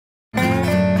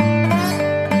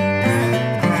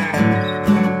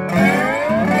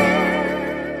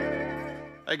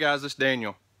Hey guys, it's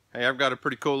Daniel. Hey, I've got a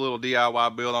pretty cool little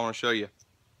DIY build I want to show you.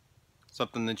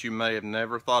 Something that you may have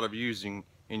never thought of using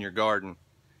in your garden.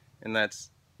 And that's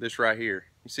this right here.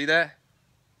 You see that?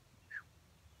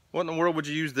 What in the world would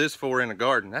you use this for in a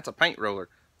garden? That's a paint roller.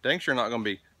 Dang sure not going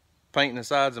to be painting the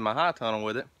sides of my high tunnel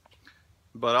with it.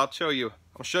 But I'll show you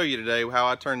today how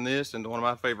I turn this into one of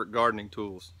my favorite gardening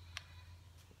tools.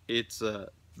 It's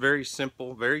very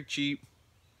simple, very cheap,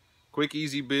 quick,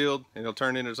 easy build, and it'll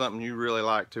turn into something you really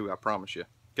like too, I promise you.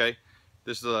 Okay,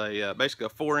 this is basically a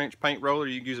 4-inch paint roller.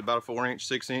 You can use about a 4-inch,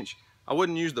 6-inch. I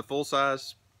wouldn't use the full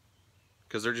size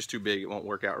because they're just too big. It won't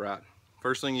work out right.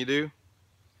 First thing you do,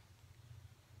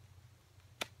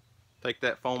 take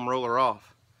that foam roller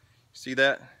off. See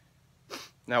that?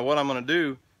 Now what I'm going to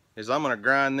do is I'm going to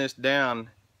grind this down.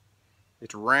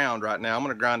 It's round right now. I'm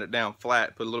going to grind it down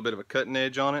flat, put a little bit of a cutting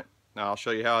edge on it. Now I'll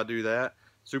show you how I do that.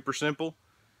 Super simple.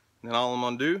 And then all I'm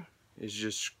going to do is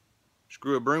just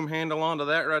screw a broom handle onto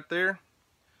that right there.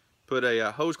 Put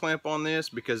a hose clamp on this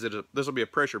because this will be a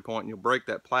pressure point and you'll break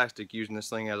that plastic using this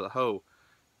thing as a hoe.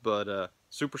 But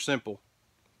super simple.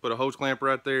 Put a hose clamp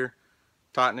right there,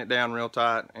 tighten it down real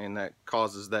tight, and that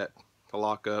causes that to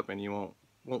lock up and you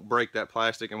won't break that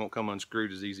plastic and won't come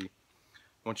unscrewed as easy.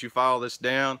 Once you file this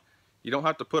down, you don't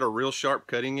have to put a real sharp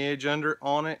cutting edge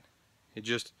on it. You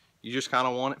just kind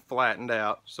of want it flattened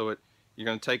out, so you're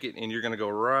going to take it and you're going to go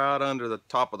right under the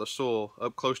top of the soil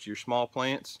up close to your small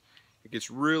plants. It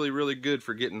gets really good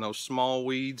for getting those small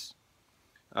weeds.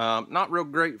 Not real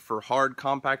great for hard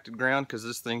compacted ground because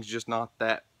this thing's just not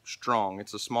that strong.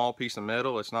 It's a small piece of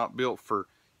metal. It's not built for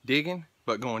digging,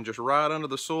 but going just right under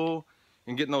the soil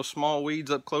and getting those small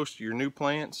weeds up close to your new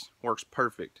plants works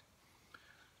perfect.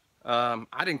 I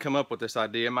didn't come up with this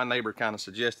idea. My neighbor kind of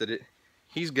suggested it.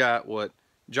 He's got what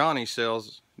Johnny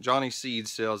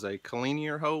Seeds sells a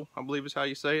collinear hoe, I believe is how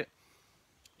you say it.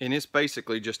 And it's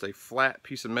basically just a flat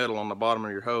piece of metal on the bottom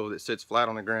of your hoe that sits flat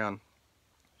on the ground,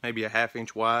 maybe a 1/2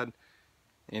 inch wide.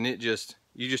 And you just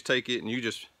take it and you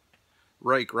just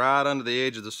rake right under the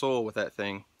edge of the soil with that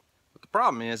thing. But the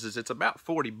problem is it's about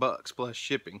 40 bucks plus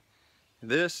shipping.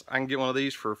 This, I can get one of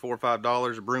these for $4 or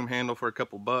 $5, a broom handle for a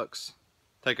couple bucks.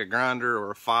 Take a grinder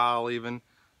or a file even,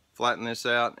 flatten this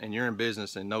out, and you're in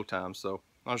business in no time. So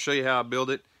I'll show you how I build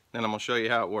it, then I'm going to show you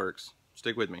how it works.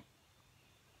 Stick with me.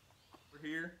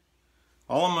 Here,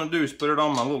 all I'm going to do is put it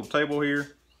on my little table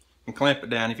here and clamp it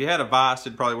down. If you had a vise,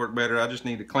 it'd probably work better. I just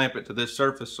need to clamp it to this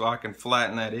surface so I can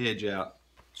flatten that edge out.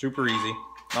 Super easy.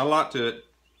 Not a lot to it.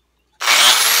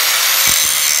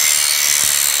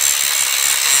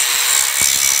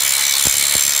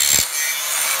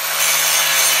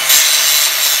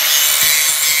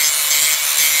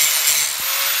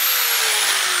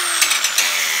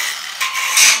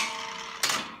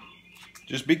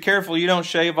 Just be careful you don't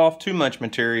shave off too much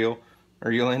material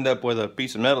or you'll end up with a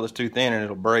piece of metal that's too thin and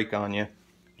it'll break on you.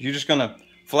 You're just going to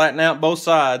flatten out both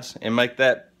sides and make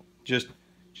that just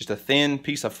a thin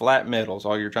piece of flat metal is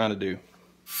all you're trying to do.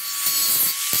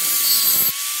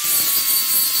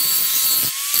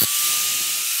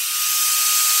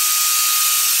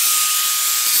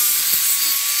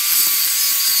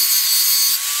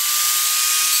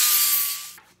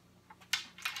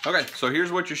 Okay, so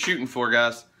here's what you're shooting for,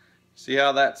 guys. See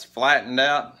how that's flattened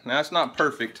out? Now it's not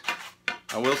perfect.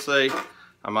 I will say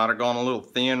I might have gone a little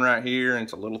thin right here and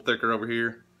it's a little thicker over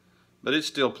here, but it's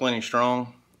still plenty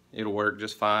strong. It'll work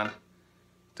just fine.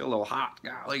 Still a little hot,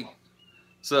 golly.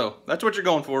 So that's what you're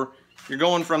going for. You're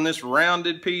going from this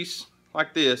rounded piece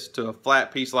like this to a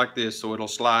flat piece like this, so it'll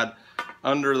slide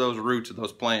under those roots of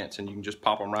those plants and you can just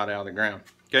pop them right out of the ground.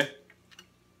 Okay?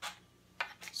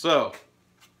 So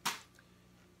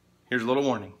here's a little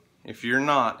warning. If you're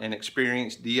not an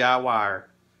experienced DIYer,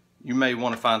 you may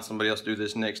want to find somebody else to do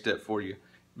this next step for you.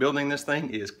 Building this thing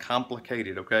is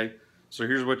complicated, okay? So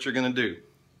here's what you're going to do.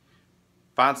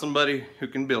 Find somebody who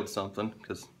can build something,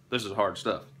 because this is hard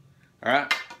stuff. All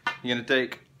right? You're going to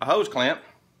take a hose clamp,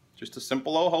 just a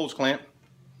simple old hose clamp.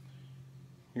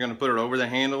 You're going to put it over the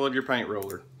handle of your paint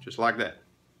roller, just like that.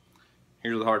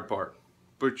 Here's the hard part.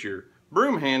 Put your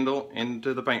broom handle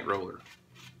into the paint roller.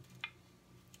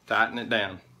 Tighten it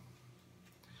down.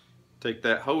 Take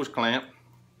that hose clamp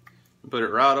and put it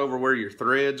right over where your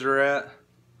threads are at,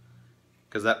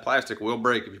 because that plastic will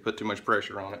break if you put too much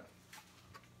pressure on it.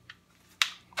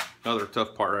 Another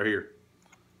tough part right here.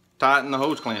 Tighten the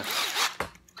hose clamp.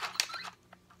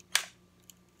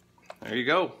 There you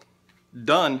go.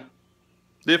 Done.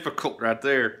 Difficult right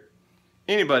there.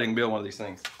 Anybody can build one of these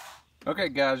things. Okay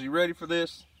guys, you ready for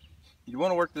this? You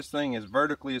want to work this thing as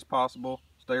vertically as possible.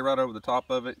 Stay right over the top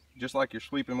of it, just like you're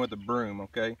sweeping with a broom,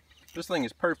 okay? This thing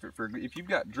is perfect for if you've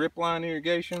got drip line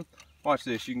irrigation. watch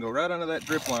this, you can go right under that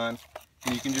drip line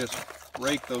and you can just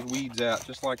rake those weeds out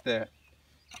just like that.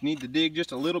 If you need to dig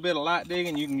just a little bit of light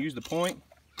digging, you can use the point.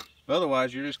 But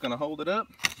otherwise, you're just going to hold it up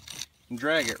and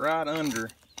drag it right under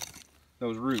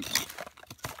those roots.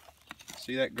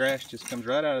 See, that grass just comes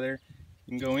right out of there.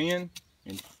 You can go in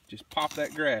and just pop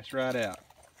that grass right out.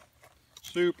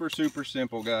 Super, super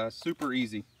simple, guys. Super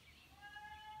easy.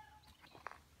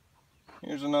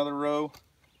 Here's another row.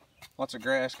 Lots of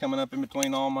grass coming up in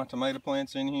between all my tomato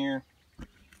plants in here.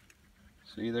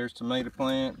 See, there's tomato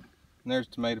plant, and there's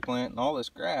tomato plant, and all this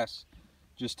grass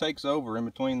just takes over in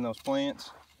between those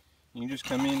plants. You just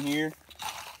come in here,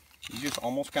 you just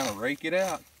almost kind of rake it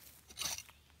out.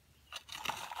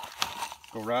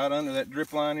 Go right under that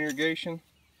drip line irrigation.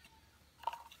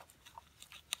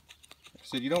 Like I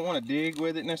said, you don't want to dig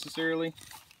with it necessarily.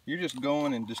 You're just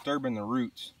going and disturbing the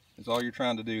roots is all you're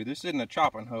trying to do. This isn't a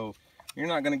chopping hoe. You're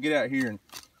not going to get out here and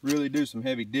really do some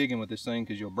heavy digging with this thing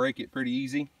because you'll break it pretty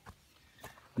easy.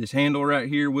 This handle right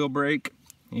here will break,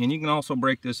 and you can also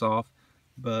break this off,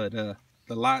 but the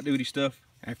light duty stuff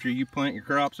after you plant your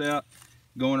crops out,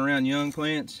 going around young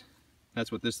plants,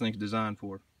 that's what this thing's designed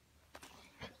for.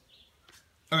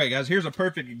 Okay guys, here's a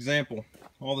perfect example.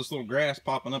 All this little grass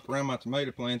popping up around my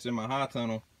tomato plants in my high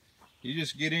tunnel. You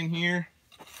just get in here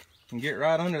and get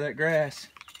right under that grass.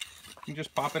 You can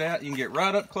just pop it out. You can get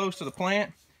right up close to the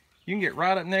plant. You can get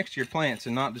right up next to your plants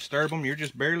and not disturb them. You're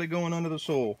just barely going under the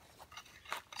soil.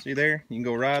 See there? You can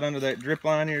go right under that drip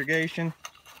line irrigation.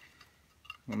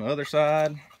 On the other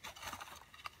side.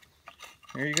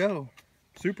 There you go.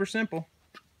 Super simple.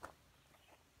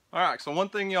 Alright, so one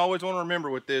thing you always want to remember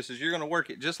with this is you're going to work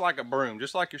it just like a broom,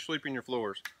 just like you're sweeping your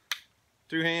floors.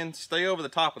 Two hands, stay over the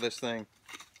top of this thing.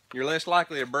 You're less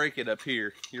likely to break it up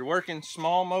here. You're working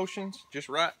small motions, just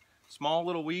right, small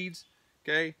little weeds,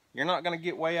 okay? You're not going to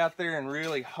get way out there and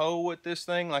really hoe with this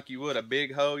thing like you would a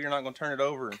big hoe. You're not going to turn it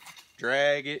over and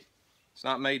drag it. It's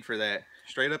not made for that.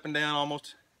 Straight up and down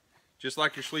almost, just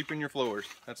like you're sweeping your floors.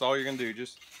 That's all you're going to do,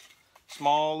 just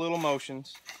small little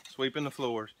motions, sweeping the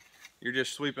floors. You're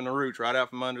just sweeping the roots right out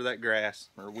from under that grass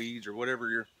or weeds or whatever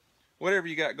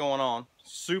you got going on.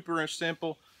 Super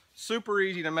simple, super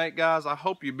easy to make, guys. I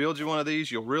hope you build you one of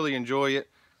these. You'll really enjoy it.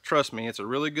 Trust me, it's a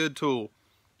really good tool.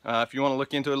 If you want to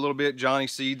look into it a little bit, Johnny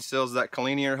Seed sells that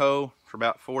collinear hoe for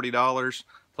about $40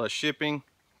 plus shipping,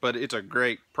 but it's a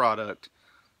great product.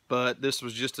 But this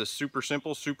was just a super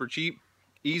simple, super cheap,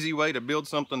 easy way to build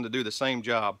something to do the same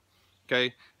job.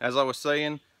 Okay, as I was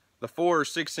saying, the 4 or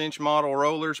 6 inch model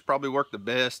rollers probably work the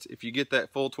best. If you get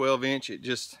that full 12 inch,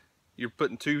 you're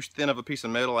putting too thin of a piece of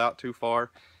metal out too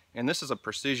far. And this is a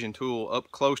precision tool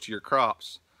up close to your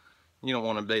crops. You don't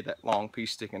want to be that long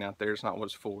piece sticking out there. It's not what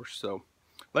it's for. So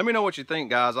let me know what you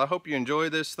think, guys. I hope you enjoy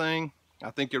this thing.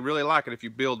 I think you'll really like it if you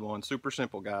build one. Super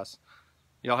simple, guys.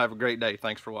 Y'all have a great day.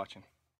 Thanks for watching.